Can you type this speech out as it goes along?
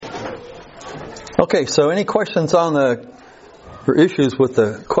Okay, so any questions on or issues with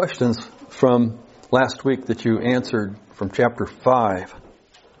the questions from last week that you answered from chapter 5?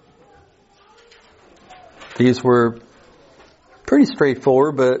 These were pretty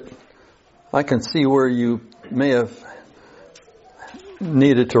straightforward, but I can see where you may have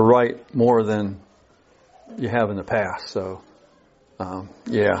needed to write more than you have in the past. So,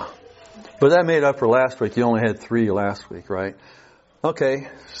 yeah. But that made up for last week. You only had 3 last week, right? Okay,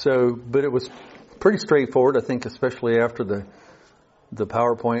 so, but it was pretty straightforward, I think, especially after the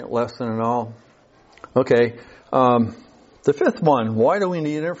PowerPoint lesson and all. Okay, the 5th one, why do we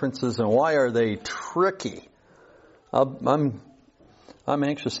need inferences and why are they tricky? I'm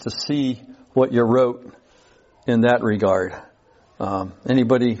anxious to see what you wrote in that regard.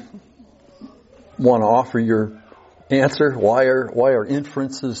 Anybody want to offer your answer? Why are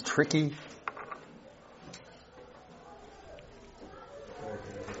inferences tricky?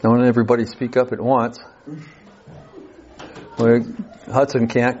 Don't everybody speak up at once. Well, Hudson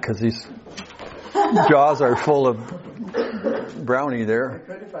can't because his jaws are full of brownie there. I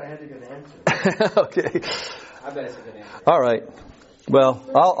could if I had a good answer. Okay. I bet it's a good answer. All right. Well,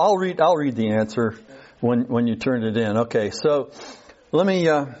 I'll read the answer when you turn it in. Okay. So let me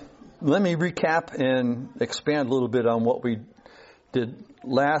recap and expand a little bit on what we did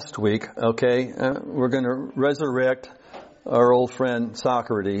last week. Okay. We're going to resurrect our old friend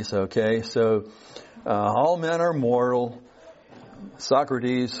Socrates. Okay. So all men are mortal.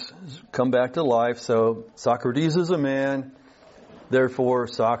 Socrates come back to life. So Socrates is a man. Therefore,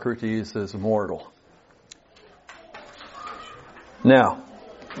 Socrates is mortal. Now,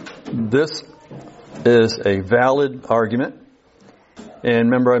 this is a valid argument. And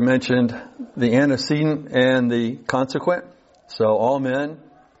remember I mentioned the antecedent and the consequent. So all men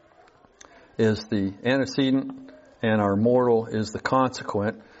is the antecedent and our mortal is the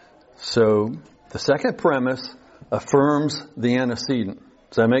consequent. So the second premise affirms the antecedent.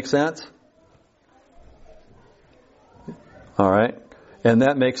 Does that make sense? All right. And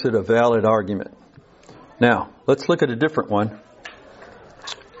that makes it a valid argument. Now, let's look at a different one.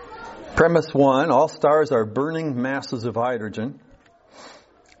 Premise 1, all stars are burning masses of hydrogen.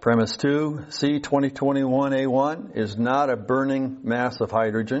 Premise 2, C 2021A1 is not a burning mass of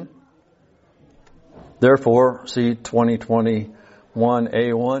hydrogen. Therefore, C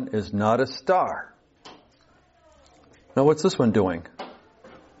 2021A1 is not a star. Now, what's this one doing?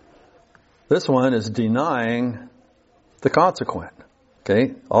 This one is denying the consequent.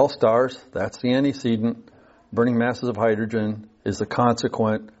 Okay, all stars, that's the antecedent. Burning masses of hydrogen is the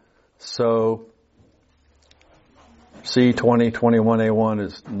consequent. So, C 2021A1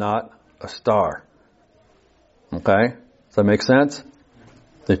 is not a star. Okay? Does that make sense?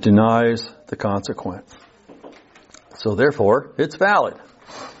 It denies the consequent. So therefore, it's valid.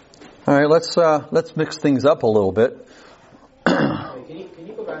 All right, let's mix things up a little bit. Can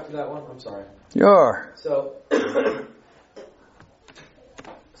you go back to that one? I'm sorry. Sure. So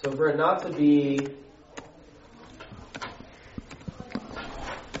for it not to be...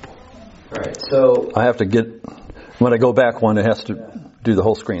 Alright, so... I have to when I go back one, it has to do the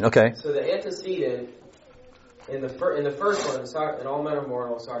whole screen. Okay. So the antecedent, in the first one, in all men are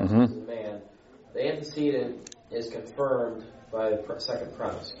mortal, Socrates is a man, the antecedent is confirmed by the second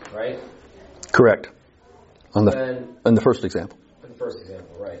premise, right? Correct. In the first example. In the first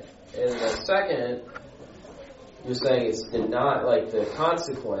example, right. In the second, you're saying it's denied, like the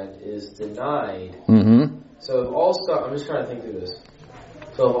consequent is denied. Mm-hmm. So if all stars, I'm just trying to think through this.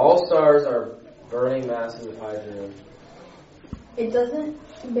 So if all stars are burning masses of hydrogen. It doesn't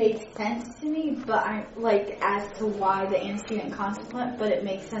make sense to me, but I'm like as to why the antecedent consequent, but it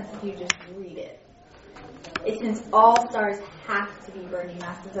makes sense if you just read it. Since all stars have to be burning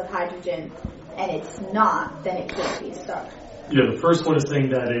masses of hydrogen, and it's not, then it can't be a star. Yeah, the first one is saying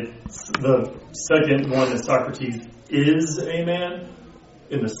that the second one is Socrates is a man.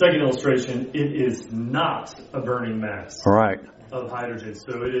 In the second illustration, it is not a burning mass. All right. Of hydrogen.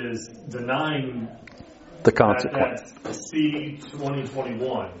 So it is denying the consequent. That's C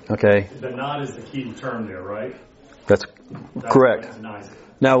 2021. Okay. The not is the key term there, right? That's correct. What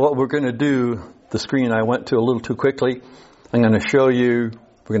now what we're going to do, the screen I went to a little too quickly, I'm going to show you,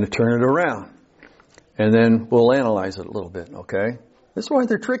 we're going to turn it around. And then we'll analyze it a little bit, okay? This is why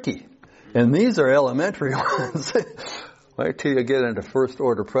they're tricky. And these are elementary ones. Wait till you get into first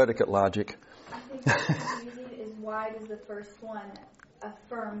order predicate logic. I think why does the first one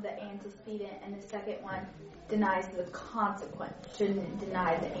affirm the antecedent and the second one denies the consequent? Shouldn't it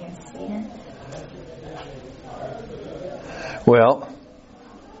deny the antecedent? Well,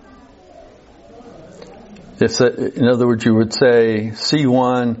 in other words, you would say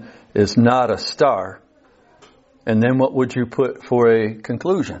C1 is not a star. And then what would you put for a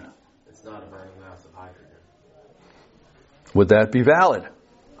conclusion? It's not a burning mass of hydrogen. Would that be valid?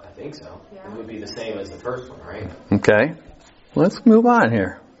 I think so. Yeah. It would be the same as the first one, right? Okay. Let's move on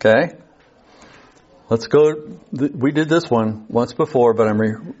here. Okay. Let's go. We did this one once before, but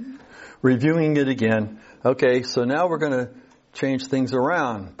I'm reviewing it again. Okay, so now we're going to change things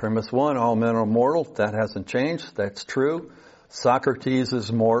around. Premise 1, all men are mortal. That hasn't changed. That's true. Socrates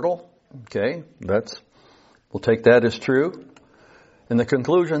is mortal. Okay, we'll take that as true. And the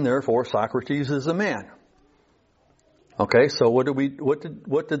conclusion, therefore, Socrates is a man. Okay, so what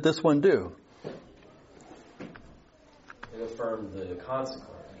did this one do? It affirmed the consequence,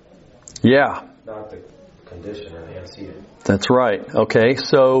 Yeah. not the condition or the antecedent. That's right. Okay,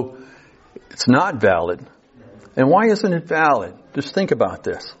 so it's not valid. And why isn't it valid? Just think about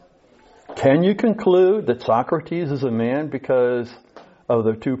this. Can you conclude that Socrates is a man because of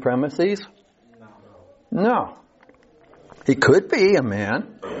the two premises? No. It could be a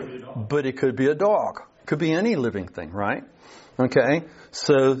man, but it could be a dog. It could be any living thing, right? Okay,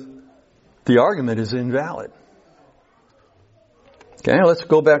 so the argument is invalid. Okay, let's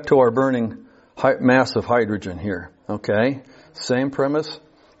go back to our burning mass of hydrogen here. Okay, same premise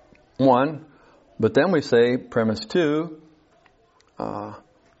 1, but then we say premise 2,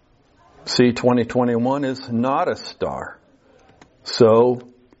 C2021 is not a star. So,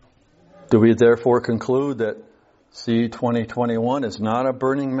 do we therefore conclude that C2021 is not a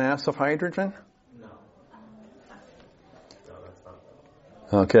burning mass of hydrogen? No, that's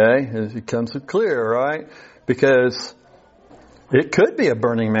not. Okay, it becomes clear, right? Because it could be a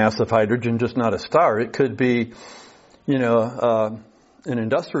burning mass of hydrogen, just not a star. It could be, an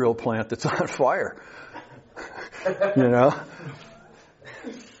industrial plant that's on fire.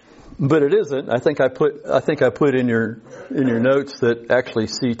 But it isn't. I think I put in your notes that actually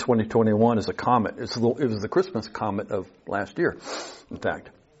C2021 is a comet. It was the Christmas comet of last year, in fact.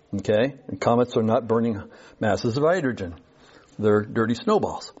 Okay, and comets are not burning masses of hydrogen; they're dirty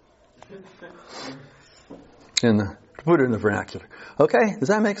snowballs. To put it in the vernacular. Okay, does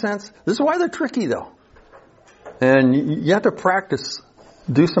that make sense? This is why they're tricky, though, and you have to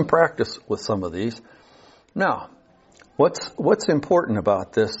do some practice with some of these. Now, what's important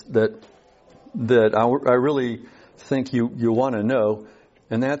about this that I really think you want to know,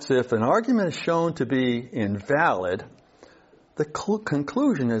 and that's if an argument is shown to be invalid, the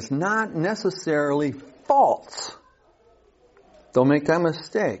conclusion is not necessarily false. Don't make that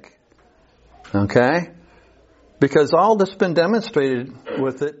mistake. Okay? Because all that's been demonstrated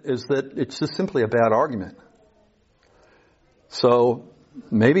with it is that it's just simply a bad argument. So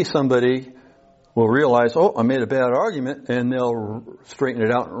maybe somebody will realize, I made a bad argument, and they'll straighten it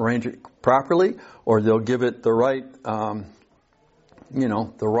out and arrange it properly, or they'll give it the right,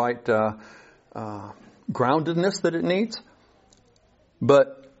 groundedness that it needs.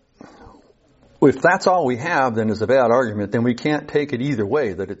 But if that's all we have, then is a bad argument, then we can't take it either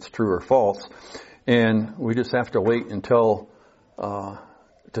way, that it's true or false. And we just have to wait until,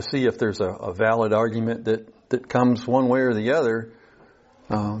 to see if there's a valid argument that comes one way or the other,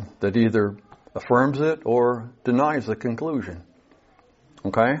 that either affirms it or denies the conclusion.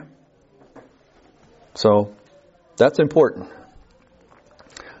 Okay? So, that's important.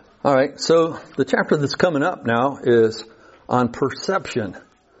 Alright, so the chapter that's coming up now is on perception.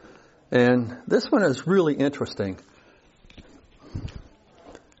 And this one is really interesting.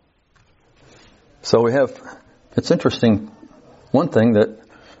 So it's interesting, one thing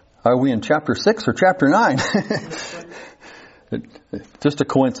are we in chapter 6 or chapter 9? Just a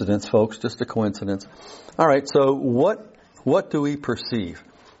coincidence, folks, just a coincidence. All right, so what do we perceive?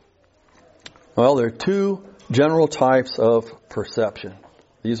 Well, there are two general types of perception.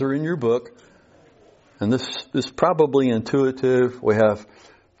 These are in your book, and this is probably intuitive. We have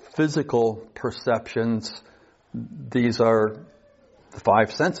physical perceptions. These are the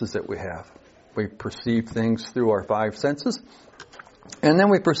 5 senses that we have. We perceive things through our 5 senses, and then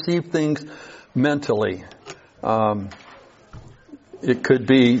we perceive things mentally. It could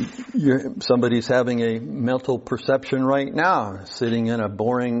be somebody's having a mental perception right now, sitting in a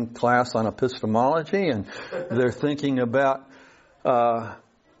boring class on epistemology, and they're thinking about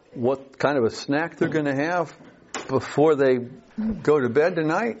what kind of a snack they're going to have before they go to bed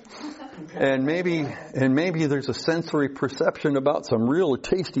tonight. And maybe there's a sensory perception about some real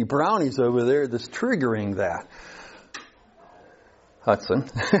tasty brownies over there that's triggering that. Hudson.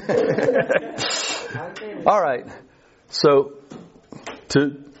 All right. So,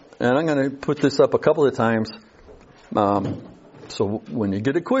 and I'm going to put this up a couple of times. So when you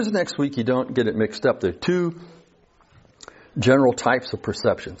get a quiz next week, you don't get it mixed up. There are two general types of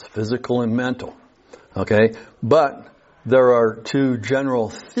perceptions, physical and mental. Okay? But there are two general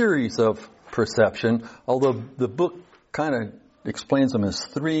theories of perception, although the book kind of explains them as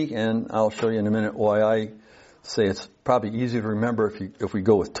three, and I'll show you in a minute why I say it's probably easier to remember if we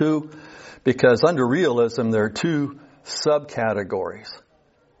go with two, because under realism there are two subcategories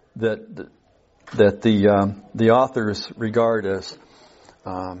that the authors regard as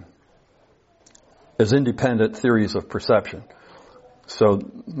independent theories of perception. So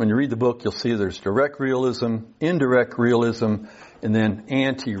when you read the book, you'll see there's direct realism, indirect realism, and then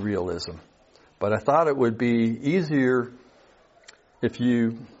anti-realism. But I thought it would be easier if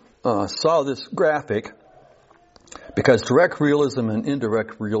you saw this graphic, because direct realism and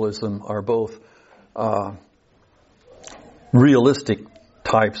indirect realism are both realistic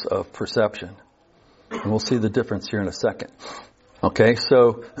types of perception. And we'll see the difference here in a second. Okay,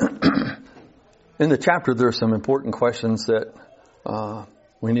 so in the chapter there are some important questions that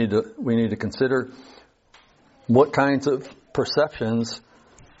we need to consider. What kinds of perceptions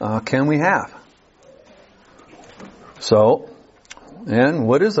can we have? So, and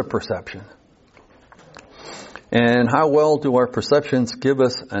what is a perception? And how well do our perceptions give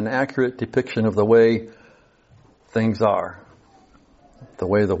us an accurate depiction of the way things are, the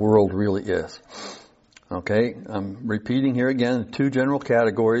way the world really is? Okay, I'm repeating here again, two general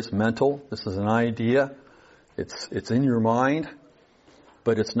categories. Mental, this is an idea. It's in your mind,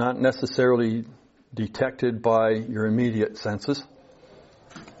 but it's not necessarily detected by your immediate senses.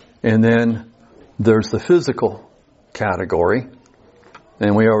 And then there's the physical category.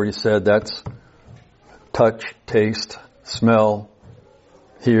 And we already said that's touch, taste, smell,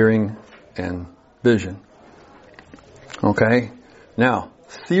 hearing, and vision. Okay? Now,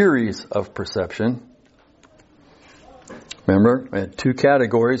 theories of perception. Remember, I had two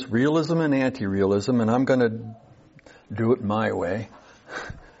categories, realism and anti-realism, and I'm going to do it my way.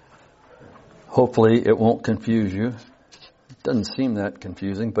 Hopefully it won't confuse you. It doesn't seem that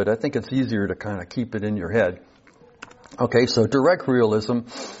confusing, but I think it's easier to kind of keep it in your head. Okay, so direct realism,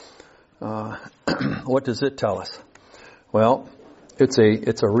 what does it tell us? Well, it's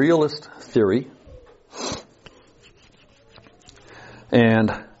a realist theory,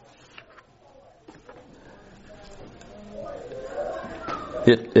 and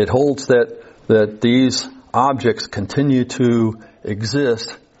it holds that these objects continue to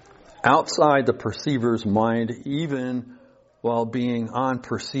exist outside the perceiver's mind, even while being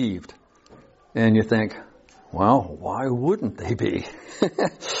unperceived. And you think, well, why wouldn't they be?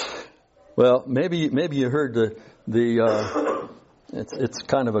 Well, maybe you heard it's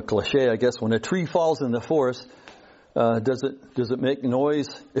kind of a cliche, I guess. When a tree falls in the forest, does it make noise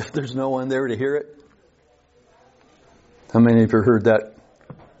if there's no one there to hear it? How many of you heard that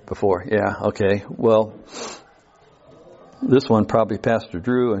before? Yeah, okay. Well, this one probably Pastor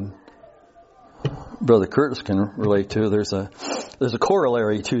Drew and Brother Curtis can relate to. There's a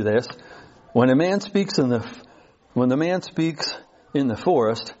corollary to this. When the man speaks in the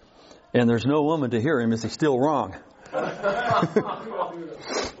forest and there's no woman to hear him, is he still wrong?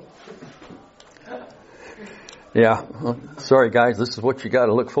 Yeah. Well, sorry guys, this is what you got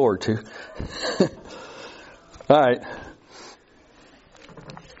to look forward to. All right.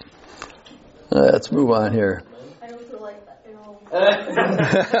 Let's move on here. I also like that.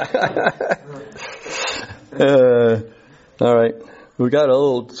 All right. We got a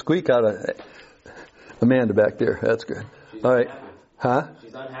little squeak out of Amanda back there. That's good. She's all right. Unhappy. Huh?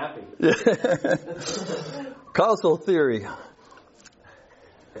 She's unhappy. Causal theory.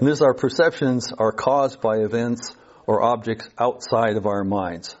 And this, our perceptions are caused by events or objects outside of our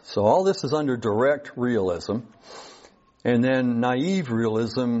minds. So all this is under direct realism. And then naive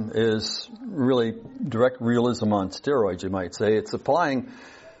realism is really direct realism on steroids, you might say. It's applying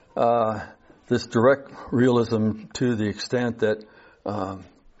this direct realism to the extent that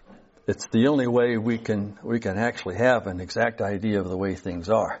it's the only way we can actually have an exact idea of the way things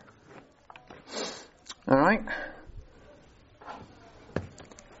are. All right.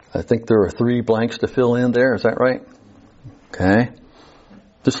 I think there are 3 blanks to fill in there. Is that right? Okay.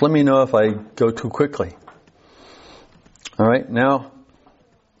 Just let me know if I go too quickly. All right. Now,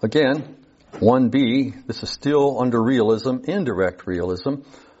 again, 1B, this is still under realism, indirect realism.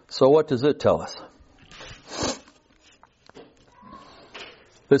 So what does it tell us?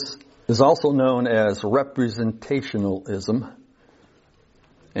 This is also known as representationalism.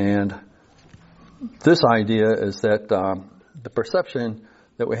 And this idea is that the perception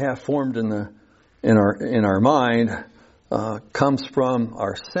that we have formed in our mind comes from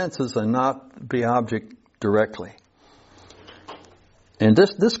our senses and not the object directly. And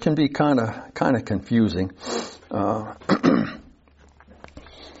this can be kind of confusing.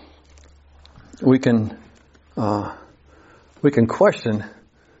 we can question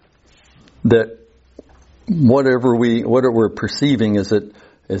that whatever we're perceiving, is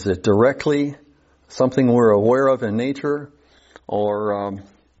it directly something we're aware of in nature, or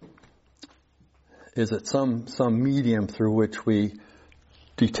is it some medium through which we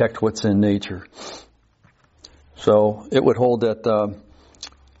detect what's in nature? So it would hold that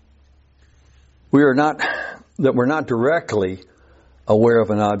we're not directly aware of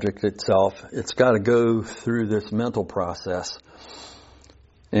an object itself. It's got to go through this mental process.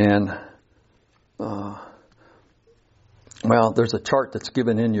 And there's a chart that's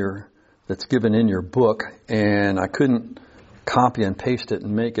given in your book, and I couldn't copy and paste it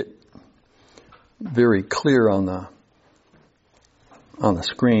and make it very clear on the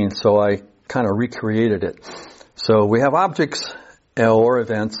screen, so I kind of recreated it. So we have objects or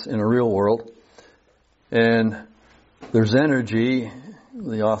events in a real world, and there's energy,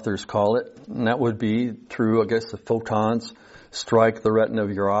 the authors call it, and that would be through, I guess, the photons strike the retina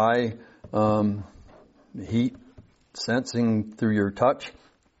of your eye, heat sensing through your touch,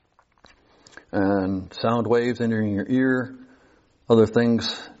 and sound waves entering your ear, other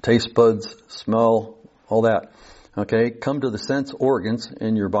things, taste buds, smell, all that. Okay, come to the sense organs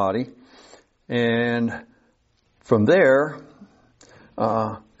in your body, and from there,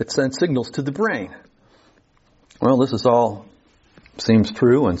 it sends signals to the brain. Well, this is all seems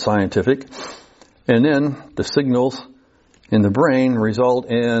true and scientific. And then the signals in the brain result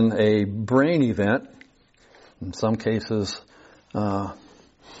in a brain event, in some cases a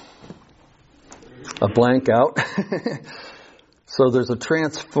blank out. So there's a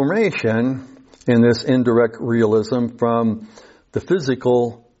transformation in this indirect realism from the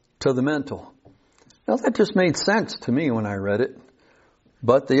physical to the mental. Now that just made sense to me when I read it,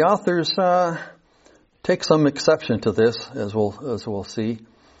 but the authors take some exception to this, as we'll see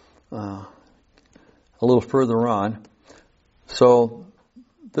a little further on. So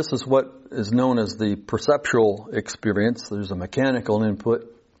this is what is known as the perceptual experience. There's a mechanical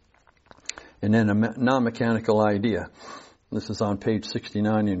input and then a non-mechanical idea. This is on page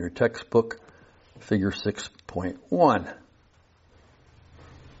 69 in your textbook, figure 6.1.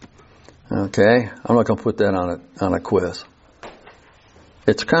 Okay, I'm not going to put that on a quiz.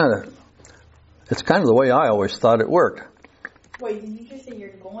 It's kind of the way I always thought it worked. Wait, did you just say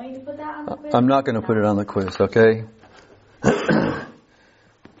you're going to put that on the quiz? I'm not going to put it on the quiz, okay? I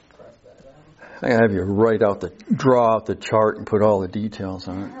have you draw out the chart and put all the details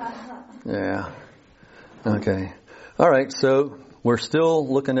on it. Yeah. Okay. All right, so we're still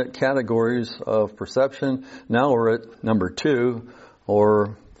looking at categories of perception. Now we're at number 2,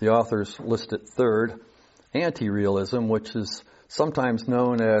 or the authors list it third, anti-realism, which is sometimes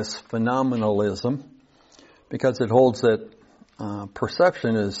known as phenomenalism, because it holds that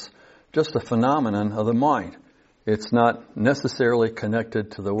perception is just a phenomenon of the mind. It's not necessarily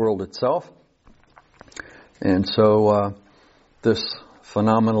connected to the world itself. And so this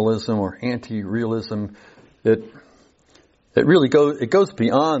phenomenalism or anti-realism, it really goes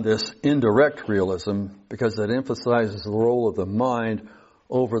beyond this indirect realism, because it emphasizes the role of the mind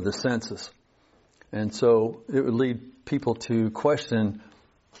over the senses. And so it would lead people to question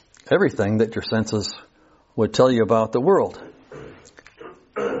everything that your senses would tell you about the world.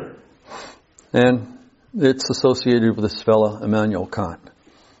 And it's associated with this fellow, Immanuel Kant.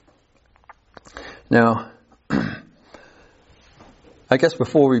 Now, I guess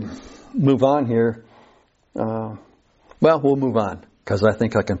before we move on here, we'll move on, because I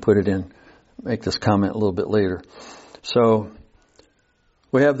think I can make this comment a little bit later. So,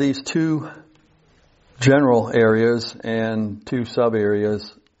 we have these 2 general areas and 2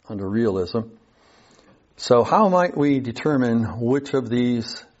 sub-areas under realism. So how might we determine which of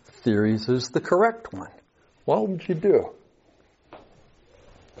these theories is the correct one? What would you do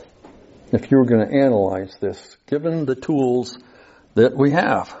if you were going to analyze this, given the tools that we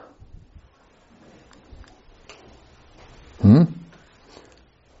have?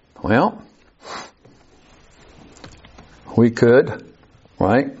 Well, we could,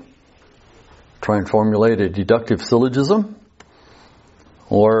 right, try and formulate a deductive syllogism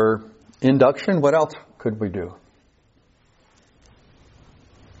or induction. What else could we do?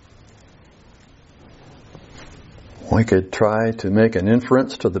 We could try to make an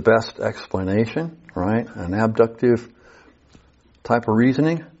inference to the best explanation, right? An abductive type of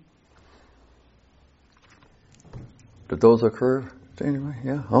reasoning. Did those occur? Anyway,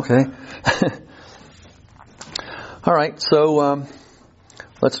 yeah, okay. All right, so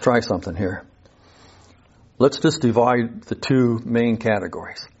let's try something here. Let's just divide the 2 main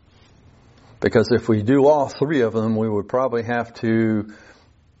categories. Because if we do all 3 of them, we would probably have to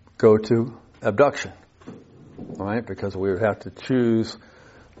go to abduction, right? Because we would have to choose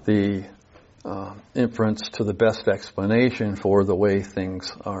the inference to the best explanation for the way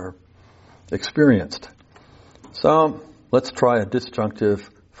things are experienced. So let's try a disjunctive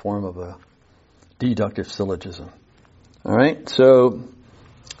form of a deductive syllogism. All right, so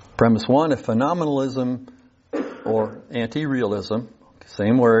premise one, if phenomenalism or anti-realism,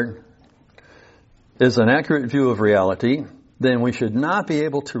 same word, is an accurate view of reality, then we should not be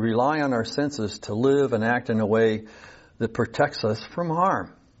able to rely on our senses to live and act in a way that protects us from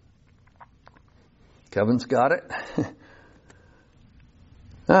harm. Kevin's got it?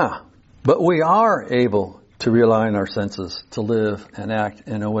 But we are able to rely on our senses to live and act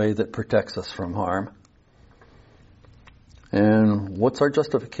in a way that protects us from harm. And what's our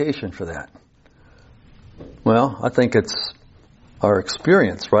justification for that? Well, I think it's our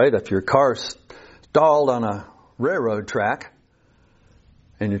experience, right? If your car's stalled on a railroad track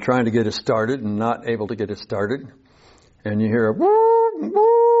and you're trying to get it started and not able to get it started, and you hear a whoop,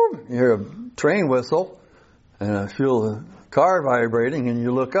 whoop, you hear a train whistle, and I feel the car vibrating, and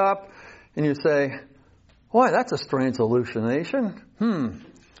you look up and you say, boy, that's a strange hallucination.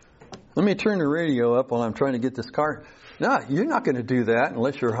 Let me turn the radio up while I'm trying to get this car. No, you're not going to do that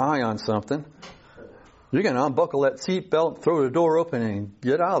unless you're high on something. You're going to unbuckle that seat belt, throw the door open, and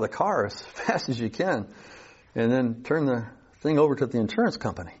get out of the car as fast as you can. And then turn the thing over to the insurance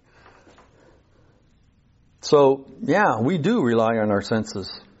company. So, yeah, we do rely on our senses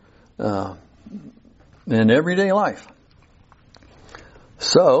in everyday life.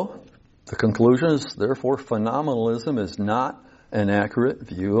 So, the conclusion is, therefore, phenomenalism is not an accurate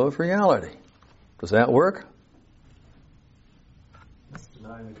view of reality. Does that work?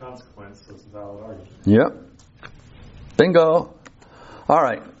 Denying the consequence is a valid argument. Yep. Bingo. All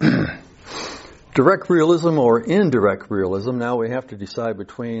right. Direct realism or indirect realism. Now we have to decide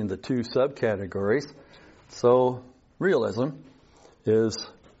between the two subcategories. So realism is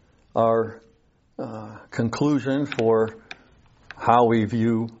our conclusion for how we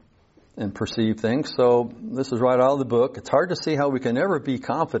view and perceive things. So this is right out of the book. It's hard to see how we can ever be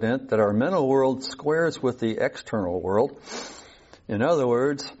confident that our mental world squares with the external world. In other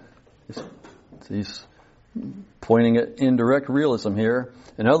words, he's pointing at indirect realism here.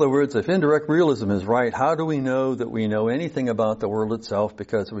 In other words, if indirect realism is right, how do we know that we know anything about the world itself,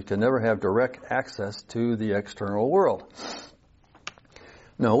 because we can never have direct access to the external world?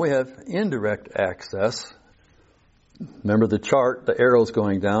 No, we have indirect access. Remember the chart, the arrows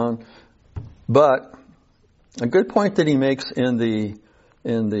going down. But a good point that he makes in the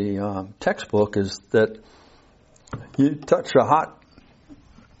textbook is that you touch a hot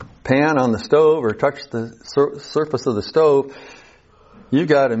pan on the stove or touch the surface of the stove, you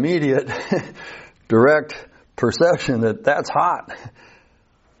got immediate direct perception that that's hot.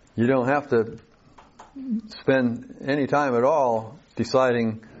 You don't have to spend any time at all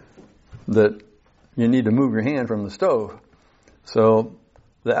deciding that you need to move your hand from the stove. So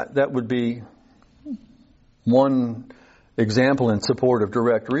that would be one example in support of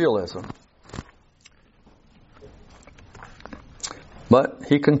direct realism. But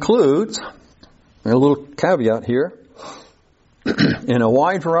he concludes, a little caveat here, in a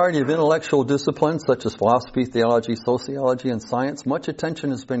wide variety of intellectual disciplines such as philosophy, theology, sociology, and science, much attention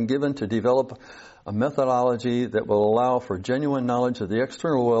has been given to develop a methodology that will allow for genuine knowledge of the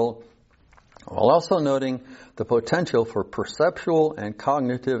external world, while also noting the potential for perceptual and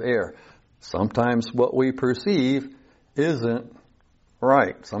cognitive error. Sometimes what we perceive isn't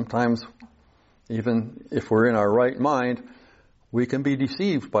right. Sometimes, even if we're in our right mind, we can be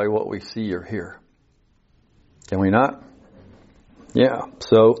deceived by what we see or hear. Can we not? Yeah.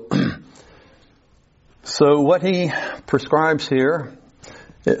 So what he prescribes here,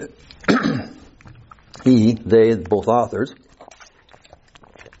 they, both authors,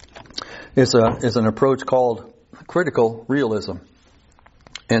 is an approach called critical realism.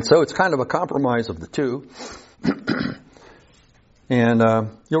 And so it's kind of a compromise of the two. And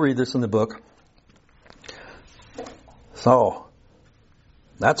you'll read this in the book. So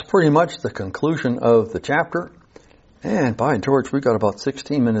that's pretty much the conclusion of the chapter. And by George, we've got about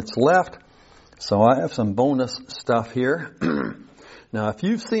 16 minutes left. So I have some bonus stuff here. Now, if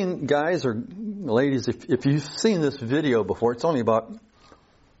you've seen, guys or ladies, if you've seen this video before, it's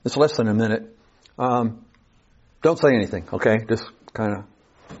less than a minute. Don't say anything, okay?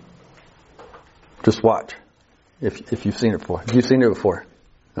 Just watch. If you've seen it before. Have you seen it before?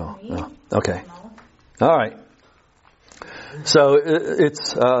 No. Okay. All right. So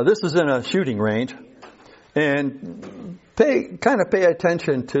this is in a shooting range, and pay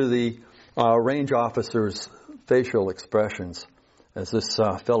attention to the range officer's facial expressions as this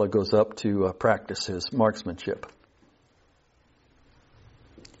fella goes up to practice his marksmanship.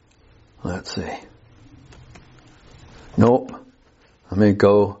 Let's see. Nope. Let me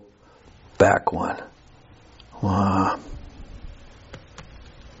go back one.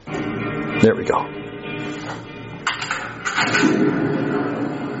 There we go.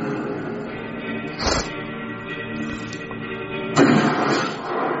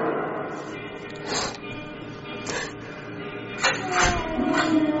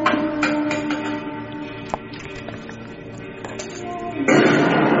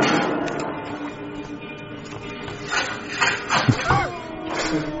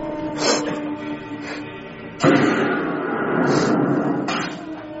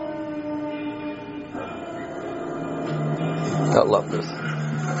 I love this.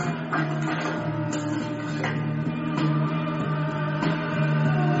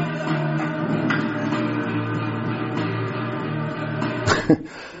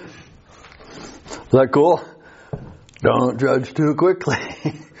 Is that cool? Don't judge too quickly.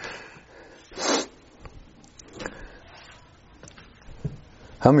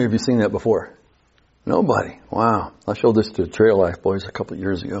 How many of you seen that before? Nobody. Wow. I showed this to Trail Life boys a couple of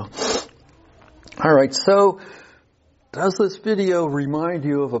years ago. All right, so does this video remind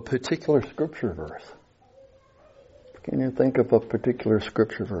you of a particular scripture verse? Can you think of a particular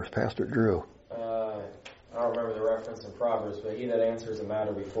scripture verse, Pastor Drew? I don't remember the reference in Proverbs, but he that answers a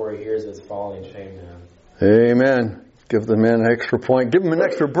matter before he hears it is folly and shame to him. Amen. Give the man an extra point. Give him an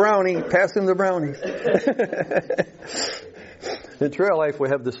extra brownie. Pass him the brownies. In Trail Life, we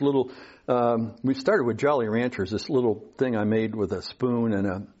have this little, we started with Jolly Ranchers, this little thing I made with a spoon and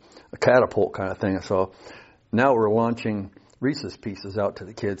a catapult kind of thing. So now we're launching Reese's Pieces out to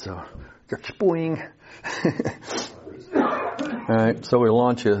the kids. So, spoing. All right, so we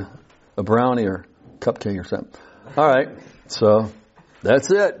launch a brownie or cupcake or something. All right, so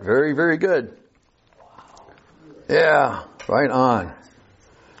that's it. Very, very good. Yeah, right on.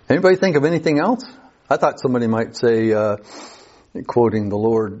 Anybody think of anything else? I thought somebody might say, quoting the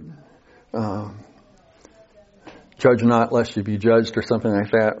Lord, judge not lest you be judged or something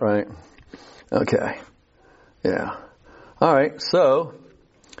like that, right? Okay. Yeah. All right, so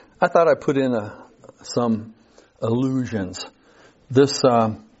I thought I put in some allusions. This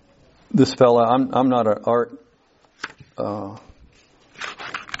fella, I'm not an art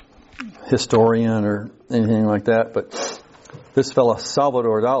historian or anything like that, but this fella,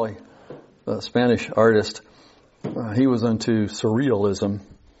 Salvador Dali, a Spanish artist, he was into surrealism,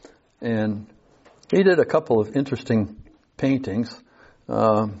 and he did a couple of interesting paintings.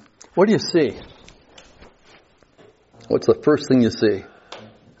 What do you see? What's the first thing you see?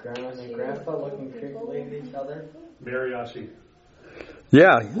 Grandma and Grandpa looking creepily at each other. Mariachi.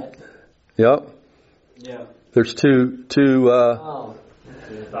 Yeah. Yep. Yeah. There's two. Oh.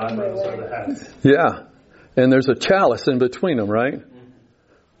 Diamonds are the hats. Yeah, and there's a chalice in between them, right?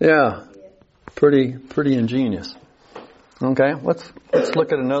 Yeah. Pretty ingenious. Okay, let's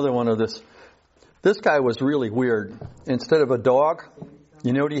look at another one of this. This guy was really weird. Instead of a dog,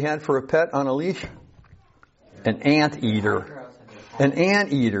 you know what he had for a pet on a leash? An anteater. An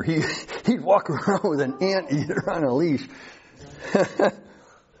anteater. He'd walk around with an anteater on a leash.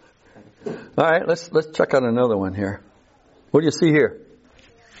 All right, let's check out another one here. What do you see here?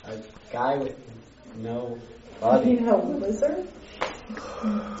 A guy with no body. You know, lizard?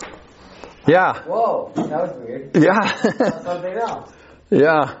 Yeah. Whoa, that was weird. Yeah. Something else.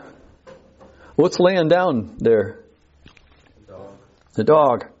 Yeah. What's laying down there? Dog. The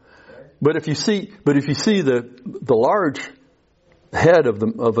dog. But if you see the large head of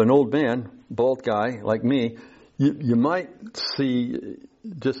an old man, bald guy like me, you might see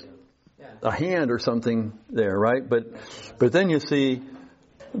just a hand or something there, right? But then you see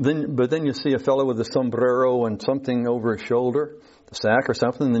a fellow with a sombrero and something over his shoulder, a sack or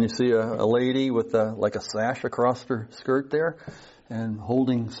something. And then you see a lady with like a sash across her skirt there, and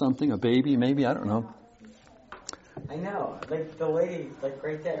holding something, a baby maybe, I don't know. I know, like the lady, like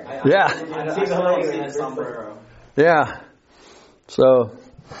right there. Yeah. I see the lady in a sombrero. Yeah. So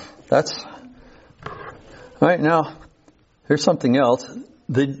that's right. Now here's something else.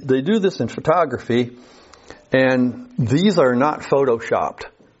 They do this in photography, and these are not photoshopped.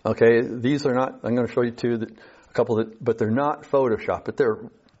 Okay, these are not. I'm going to show you a couple, but they're not photoshopped. But they're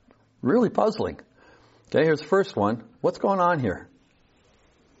really puzzling. Okay, here's the first one. What's going on here?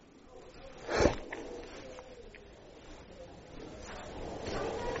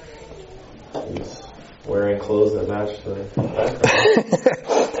 Wearing clothes that match the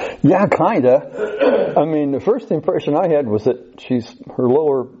Yeah, kinda. I mean, the first impression I had was that her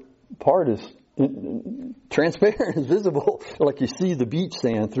lower part is transparent, it's visible, like you see the beach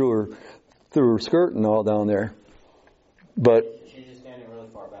sand through her skirt and all down there. But She's just standing really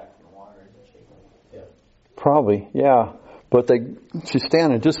far back from the water, isn't she? Yeah. probably, yeah. But she's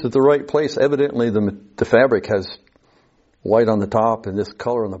standing just at the right place. Evidently, the fabric has white on the top and this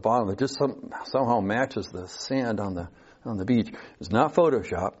color on the bottom. It just somehow matches the sand on the beach. It's not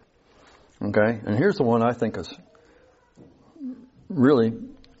Photoshop. Okay, and here's the one I think is really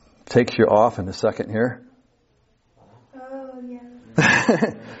takes you off in a second here. Oh, yeah.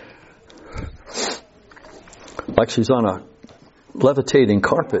 Like she's on a levitating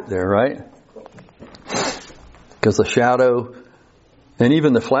carpet there, right? Because the shadow and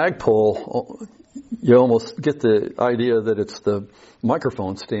even the flagpole, you almost get the idea that it's the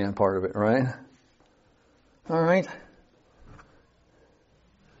microphone stand part of it, right? All right.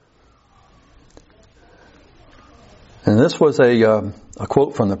 And this was a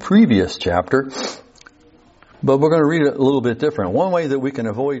quote from the previous chapter, but we're going to read it a little bit different. One way that we can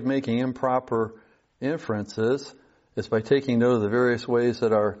avoid making improper inferences is by taking note of the various ways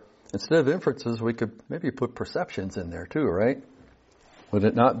that instead of inferences, we could maybe put perceptions in there too, right? Would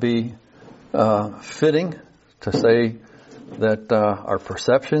it not be fitting to say that our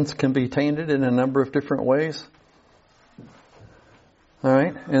perceptions can be tainted in a number of different ways? All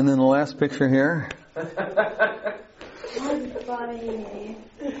right, and then the last picture here. That's funny.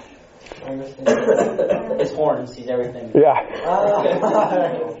 His horn sees everything. Yeah.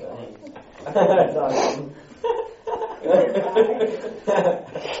 That's awesome.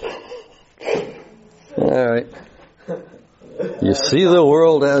 All right. You see the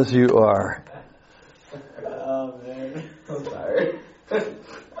world as you are. Oh man, I'm tired.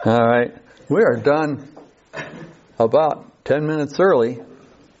 All right. We are done about 10 minutes early,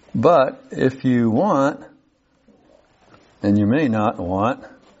 but if you want, and you may not want,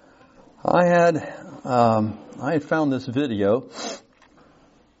 I had found this video.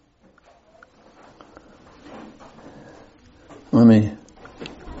 Let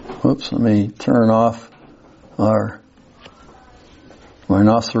me turn off our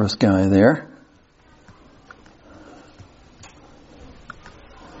rhinoceros guy there.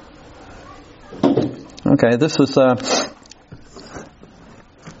 Okay, this is a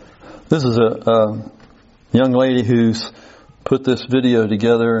young lady who's put this video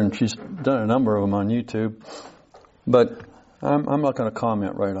together, and she's done a number of them on YouTube. But I'm not going to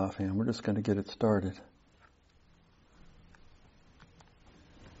comment right offhand. We're just going to get it started.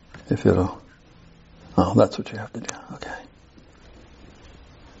 If it'll... Oh, that's what you have to do. Okay.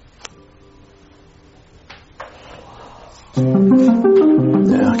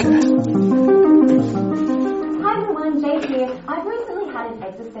 Yeah, okay. Hi everyone, Jade here. I've recently had an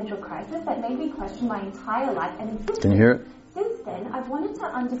existential crisis that made me question my entire life and existence. Can you hear it? Since then, I've wanted to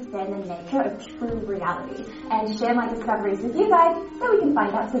understand the nature of true reality and share my discoveries with you guys so we can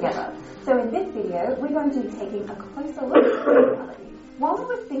find out together. So in this video, we're going to be taking a closer look at true reality. While I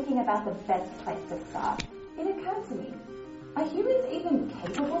was thinking about the best place to start, it occurred to me, are humans even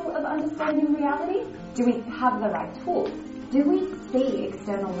capable of understanding reality? Do we have the right tools? Do we see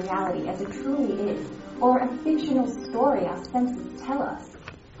external reality as it truly is, or a fictional story our senses tell us?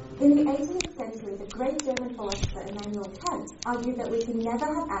 In the 18th century, the great German philosopher Immanuel Kant argued that we can never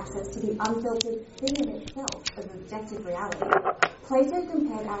have access to the unfiltered thing in itself of objective reality. Plato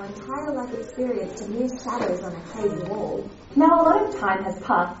compared our entire life experience to mere shadows on a crazy wall. Now, a lot of time has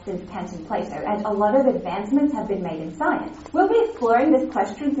passed since Kant and Plato, and a lot of advancements have been made in science. We'll be exploring this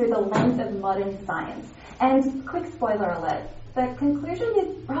question through the lens of modern science. And quick spoiler alert, the conclusion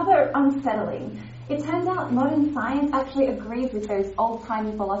is rather unsettling. It turns out modern science actually agrees with those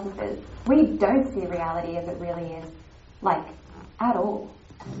old-time philosophers. We don't see reality as it really is, like, at all.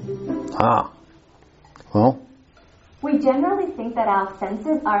 Well? We generally think that our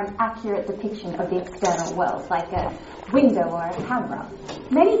senses are an accurate depiction of the external world, like a window or a camera.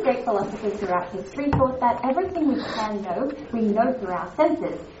 Many great philosophers throughout history thought that everything we can know, we know through our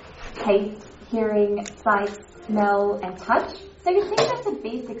senses. Taste, hearing, sight, smell, and touch. So you think that to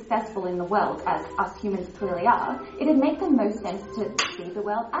be successful in the world, as us humans clearly are, it'd make the most sense to see the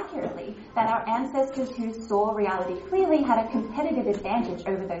world accurately, that our ancestors who saw reality clearly had a competitive advantage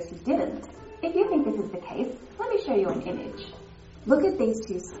over those who didn't. If you think this is the case, let me show you an image. Look at these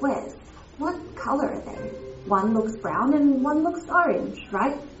two squares. What color are they? One looks brown and one looks orange,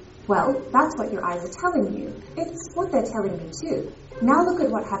 right? Well, that's what your eyes are telling you. It's what they're telling me too. Now look at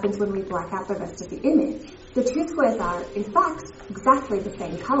what happens when we black out the rest of the image. The two squares are, in fact, exactly the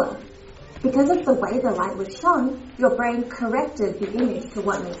same color. Because of the way the light was shone, your brain corrected the image to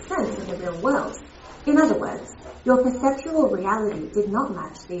what makes sense in the real world. In other words, your perceptual reality did not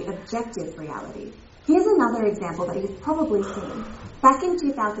match the objective reality. Here's another example that you've probably seen. Back in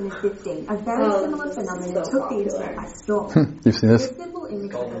 2015, a very similar phenomenon took the internet by storm. You've seen this? This simple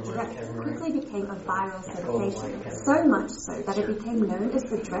image of a dress quickly became a viral sensation, so much so that it became known as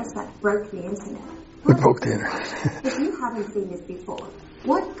the dress that broke the internet. We broke the internet. If you haven't seen this before,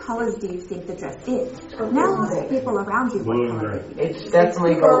 what colours do you think the dress is? Now ask people around you what colour they think. It's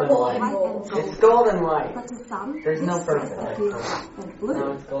definitely golden White white. and gold. It's golden white. But to some, There's no this dress purple. appears black and blue.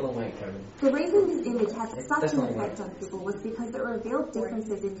 No, it's golden white, Kevin. The reason this image had such an definitely effect on people was because it revealed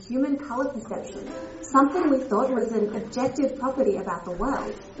differences in human colour perception, something we thought was an objective property about the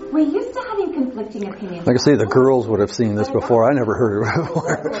world. We're used to having conflicting opinions. I can see the girls would have seen this before. I never heard of it before.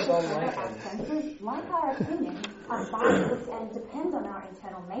 Our senses, like our opinions, are biased and depend on our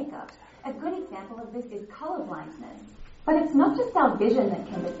internal makeup. A good example of this is colour blindness. But it's not just our vision that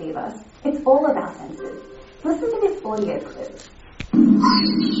can deceive us, it's all of our senses. Listen to this audio clip.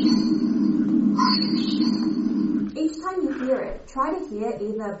 Each time you hear it, try to hear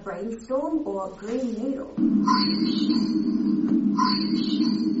either brainstorm or green needle.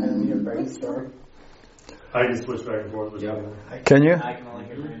 I don't hear brainstorm. I can switch back and forth with you. Can you? I can only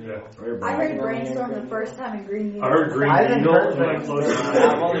hear brainstorm. I heard brainstorm the first time in Green Needle. I heard green I haven't needle heard and I closed my eyes.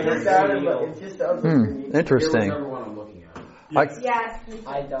 I've only heard that, but it just sounds like green needle. Interesting. Whichever one I'm looking at. Yes.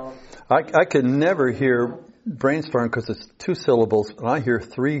 I don't. I could never hear brainstorm because it's 2 syllables, and I hear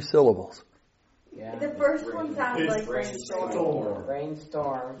 3 syllables. Yeah. The first one sounds like brainstorm.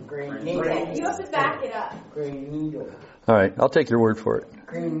 Brainstorm. Green You needle. have to back it up. Green needle. All right, I'll take your word for it.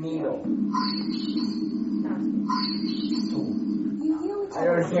 Green needle. You hear each I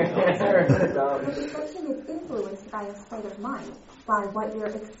don't other. hear Your it. perception is influenced by your state of mind, by what you're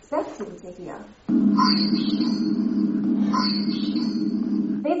expecting to hear.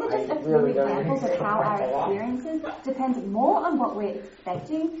 These are just a few examples of how our experiences depend more on what we're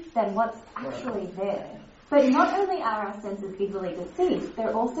expecting than what's actually there. But not only are our senses easily deceived,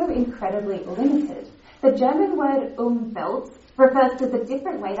 they're also incredibly limited. The German word Umwelt refers to the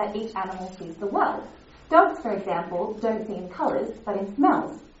different way that each animal sees the world. Dogs, for example, don't see in colours, but in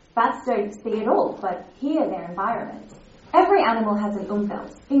smells. Bats don't see at all, but hear their environment. Every animal has an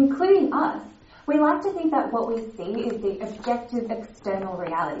Umwelt, including us. We like to think that what we see is the objective external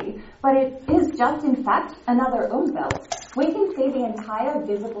reality, but it is just in fact another Umwelt. We can see the entire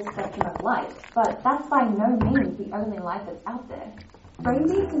visible spectrum of light, but that's by no means the only light that's out there.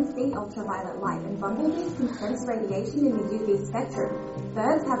 Reindeer can see ultraviolet light, and bumblebees can sense radiation in the UV spectrum.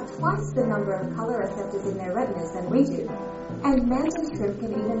 Birds have twice the number of colour receptors in their retinas than we do. And mantis shrimp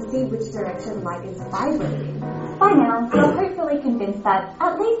can even see which direction light is vibrating. By now, you're hopefully convinced that,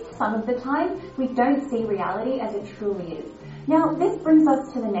 at least some of the time, we don't see reality as it truly is. Now, this brings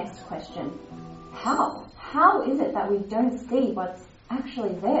us to the next question. How? How is it that we don't see what's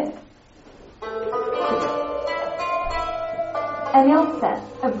actually there? Emil Seth,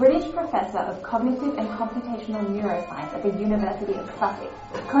 a British professor of cognitive and computational neuroscience at the University of Sussex,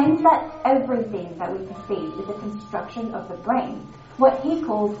 claims that everything that we perceive is a construction of the brain, what he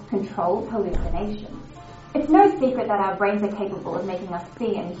calls controlled hallucinations. It's no secret that our brains are capable of making us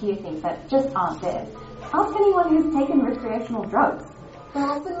see and hear things that just aren't there. Ask anyone who's taken recreational drugs. They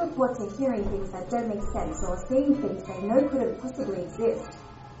often report to hearing things that don't make sense or seeing things they know couldn't possibly exist.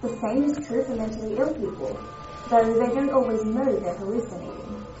 The same is true for mentally ill people, though they don't always know they're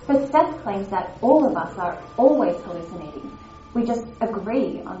hallucinating. But Seth claims that all of us are always hallucinating. We just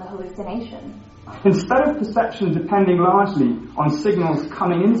agree on the hallucination. Instead of perception depending largely on signals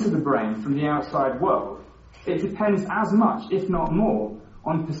coming into the brain from the outside world, it depends as much, if not more,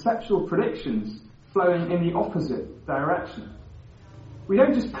 on perceptual predictions flowing in the opposite direction. We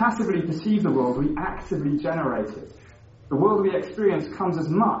don't just passively perceive the world, we actively generate it. The world we experience comes as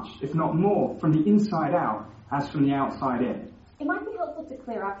much, if not more, from the inside out as from the outside in. It might be helpful to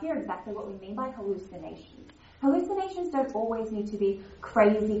clear up here exactly what we mean by hallucinations. Hallucinations don't always need to be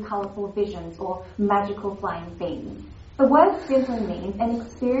crazy, colourful visions or magical flying beings. The word simply means an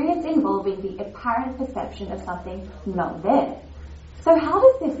experience involving the apparent perception of something not there. So how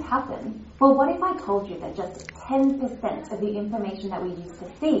does this happen? Well, what if I told you that just 10% of the information that we use to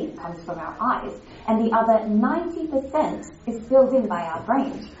see comes from our eyes, and the other 90% is filled in by our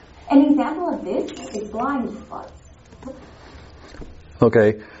brains? An example of this is blind spots.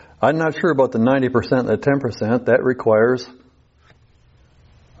 Okay, I'm not sure about the 90% and the 10%. That requires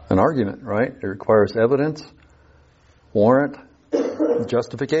an argument, right? It requires evidence, warrant,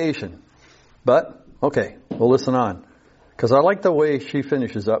 justification. But, okay, we'll listen on. Because I like the way she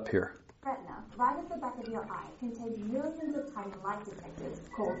finishes up here. Retina, right at the back of your eye, contains millions of tiny light detectors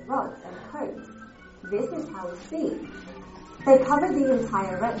called rods and cones. This is how we see. They cover the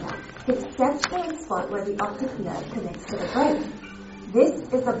entire retina, except for the spot where the optic nerve connects to the brain. This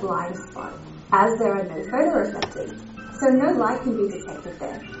is a blind spot, as there are no photoreceptors, so no light can be detected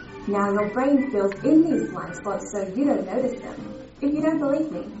there. Now your brain fills in these blind spots so you don't notice them. If you don't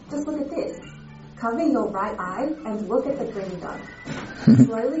believe me, just look at this. Cover your right eye and look at the green dot.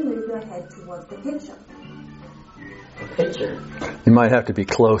 Slowly move your head towards the picture. Picture. You might have to be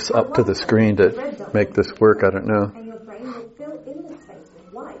close up to the screen to make this work. I don't know. And your brain will fill in the space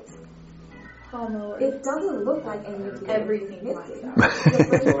with white. Oh no. It doesn't look like any of Everything missing.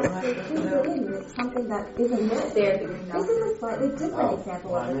 white. Your brain has to fill in with something that isn't there. There. This is a slightly different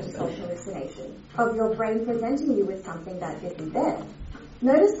example of a controlled hallucination, of your brain presenting you with something that isn't there.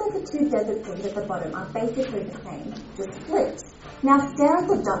 Notice that the two desert things at the bottom are basically the same, just flipped. Now stare at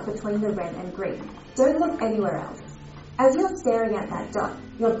the dot between the red and green. Don't look anywhere else. As you're staring at that dot,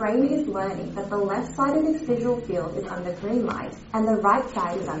 your brain is learning that the left side of its visual field is under green light and the right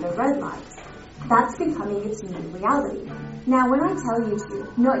side is under red light. That's becoming its new reality. Now when I tell you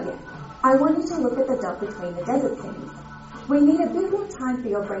to, not yet, I want you to look at the dot between the desert things. We need a bit more time for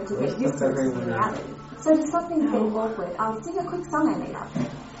your brain to get used to this new reality. So to stop things being awkward, I'll sing a quick song I made up.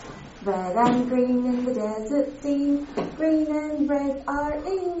 Red and green in the desert scene, green and red are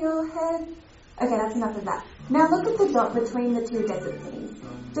in your head. Okay, that's enough of that. Now look at the dot between the two desert scenes.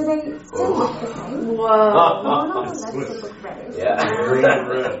 Do they still look the same? Whoa. The one on the left should look reddish. Yeah, and green the and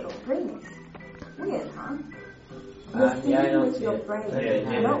right red. should look greenish. Weird, huh? Yeah, I know. With your brain,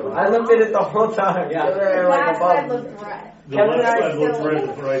 Yeah. not with I your looked at it the whole time. Yeah. The last side looked red. The Kevin and left I side looked still-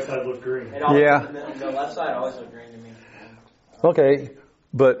 red, the right side looked green. Yeah. The left side always looked green to me. Okay,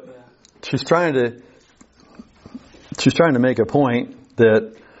 but she's trying to make a point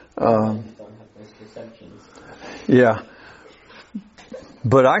that, Don't have those perceptions. yeah.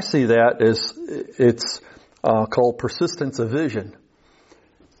 But I see that as it's called persistence of vision.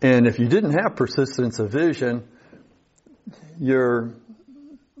 And if you didn't have persistence of vision,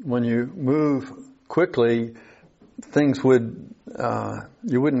 when you move quickly, things would,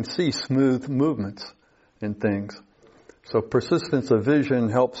 you wouldn't see smooth movements in things. So persistence of vision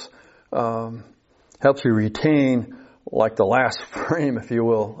helps you retain like the last frame, if you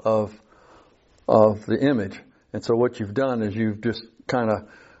will, of the image. And so what you've done is you've just kind of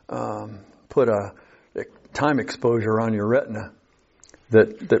put a time exposure on your retina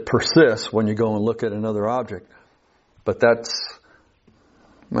that persists when you go and look at another object. But that's,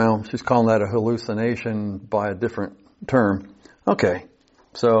 well, she's calling that a hallucination by a different term. Okay,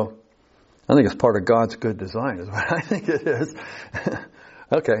 so I think it's part of God's good design is what I think it is.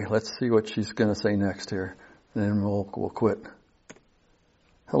 Okay, let's see what she's going to say next here. And then we'll quit.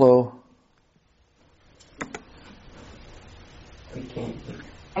 Hello. We can't.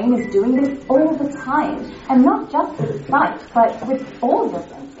 brain is doing this all the time, and not just with sight, but with all your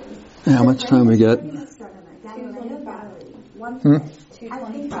senses. How much time we got? And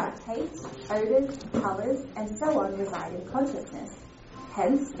things like taste, odors, colors, and so on reside in consciousness.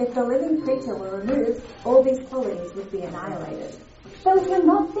 Hence, if the living creature were removed, all these qualities would be annihilated. So if you're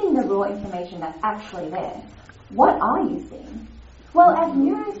not seeing the raw information that's actually there, what are you seeing? Well, as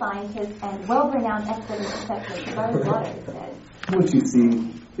neuroscientist and world-renowned expert in perception Bo Lotto said, what you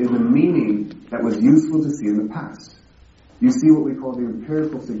see is a meaning that was useful to see in the past. You see what we call the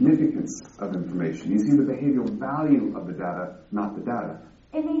empirical significance of information. You see the behavioral value of the data, not the data.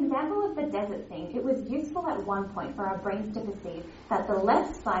 in the example of the desert thing, it was useful at one point for our brains to perceive that the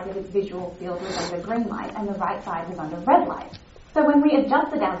left side of its visual field was under green light and the right side was under red light. So when we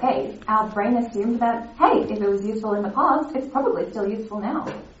adjusted our gaze, our brain assumed that, hey, if it was useful in the past, it's probably still useful now.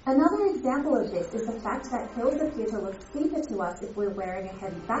 Another example of this is the fact that hills appear to look steeper to us if we're wearing a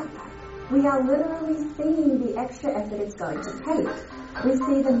heavy backpack. We are literally seeing the extra effort it's going to take. We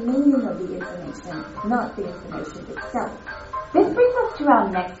see the meaning of the information, not the information itself. This brings us to our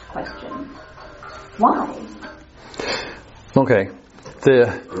next question. Why? Okay.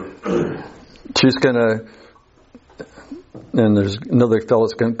 She's going to, and there's another fellow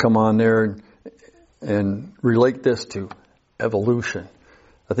that's going to come on there and relate this to evolution.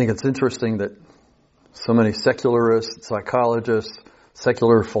 I think it's interesting that so many secularists, psychologists,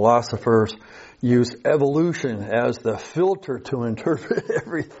 secular philosophers use evolution as the filter to interpret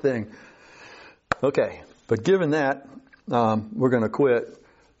everything. Okay, but given that, we're going to quit.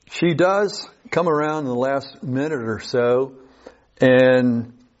 She does come around in the last minute or so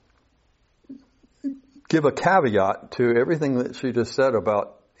and give a caveat to everything that she just said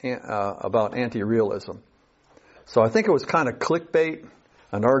about anti-realism. So I think it was kind of clickbait,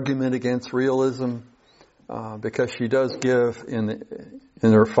 an argument against realism, because she does give in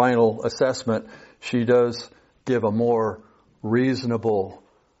her final assessment, she does give a more reasonable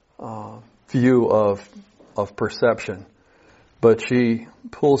view of perception. But she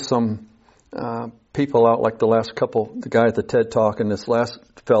pulls some people out, like the guy at the TED Talk and this last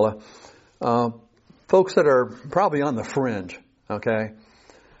fella, folks that are probably on the fringe, okay?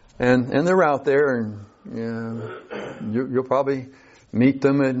 And they're out there, and you'll probably meet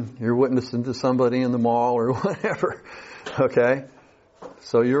them, and you're witnessing to somebody in the mall or whatever, okay?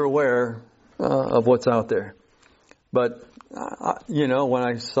 So you're aware of what's out there. But, when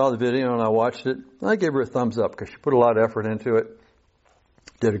I saw the video and I watched it, I gave her a thumbs up because she put a lot of effort into it.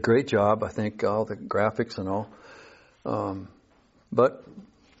 Did a great job, I think, all the graphics and all. But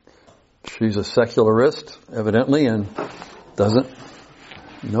she's a secularist, evidently, and doesn't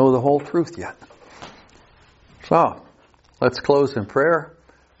know the whole truth yet. So, let's close in prayer,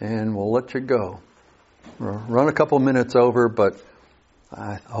 and we'll let you go. We'll run a couple minutes over, but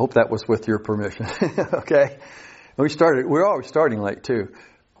I hope that was with your permission. Okay? We're always starting late, too.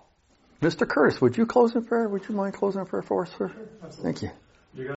 Mr. Curtis, would you close in prayer? Would you mind closing in prayer for us, sir? Sure, absolutely. Thank you.